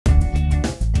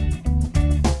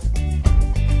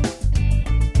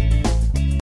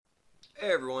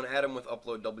everyone, Adam with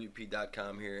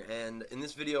UploadWP.com here, and in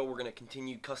this video we're going to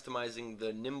continue customizing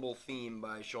the Nimble theme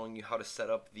by showing you how to set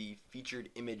up the featured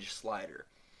image slider.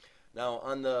 Now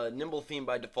on the Nimble theme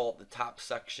by default, the top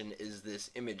section is this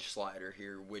image slider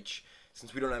here, which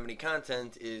since we don't have any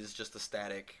content is just a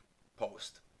static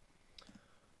post.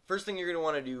 First thing you're going to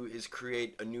want to do is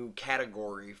create a new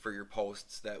category for your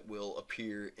posts that will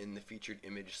appear in the featured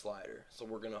image slider. So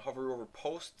we're going to hover over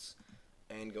posts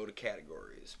and go to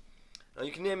categories. Now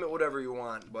you can name it whatever you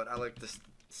want, but I like to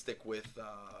stick with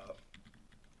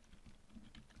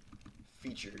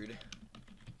featured,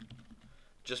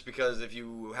 just because if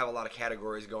you have a lot of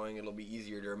categories going, it'll be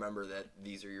easier to remember that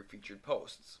these are your featured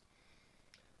posts.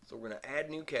 So we're going to add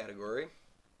new category,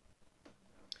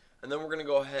 and then we're going to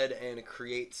go ahead and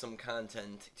create some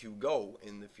content to go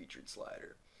in the featured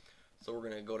slider. So we're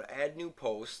going to go to add new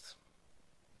post.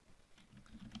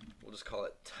 We'll just call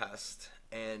it test,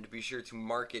 and be sure to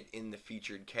mark it in the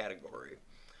featured category.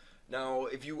 Now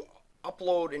if you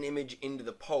upload an image into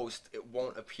the post, it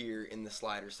won't appear in the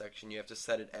slider section. You have to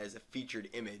set it as a featured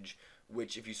image,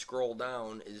 which if you scroll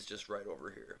down is just right over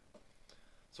here.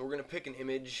 So we're going to pick an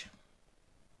image.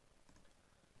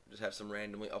 Just have some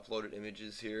randomly uploaded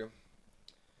images here.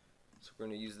 So we're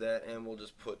going to use that, and we'll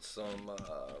just put some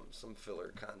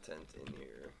filler content in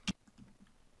here.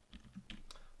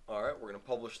 Alright, we're going to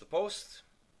publish the post.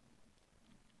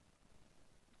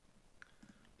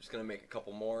 Just going to make a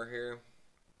couple more here.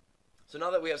 So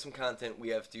now that we have some content, we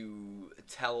have to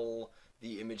tell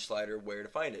the image slider where to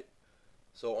find it.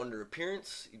 So under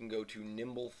appearance, you can go to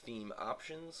Nimble Theme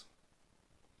options.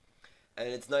 And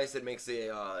it's nice, it makes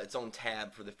its own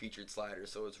tab for the featured slider,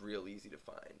 so it's real easy to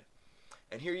find.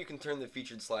 And here you can turn the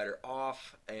featured slider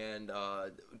off and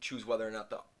choose whether or not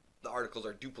the articles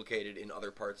are duplicated in other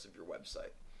parts of your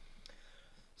website.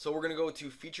 So we're going to go to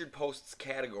Featured Posts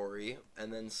category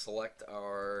and then select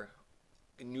our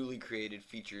newly created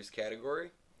features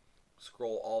category.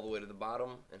 Scroll all the way to the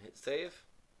bottom and hit save.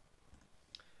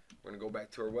 We're going to go back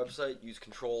to our website, use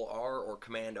Control-R or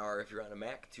Command-R if you're on a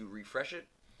Mac to refresh it.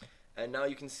 And now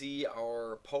you can see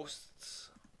our posts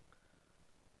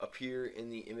appear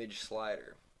in the image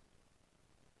slider.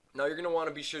 Now you're going to want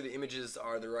to be sure the images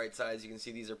are the right size. You can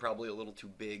see these are probably a little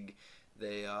too big.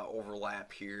 They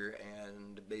overlap here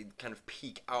and they kind of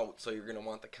peek out, so you're going to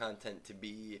want the content to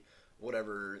be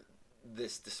whatever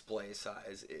this display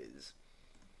size is.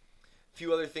 A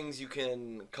few other things you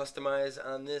can customize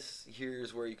on this.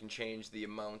 Here's where you can change the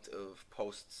amount of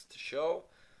posts to show.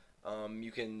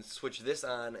 You can switch this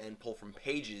on and pull from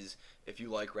pages if you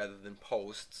like rather than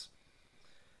posts.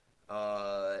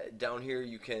 Down here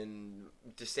you can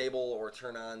disable or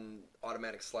turn on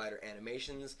automatic slider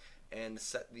animations and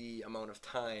set the amount of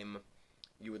time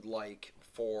you would like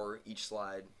for each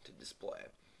slide to display.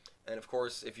 And of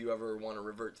course, if you ever want to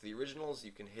revert to the originals,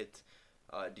 you can hit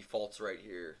defaults right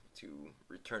here to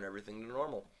return everything to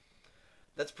normal.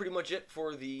 That's pretty much it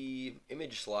for the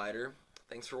image slider.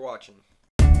 Thanks for watching.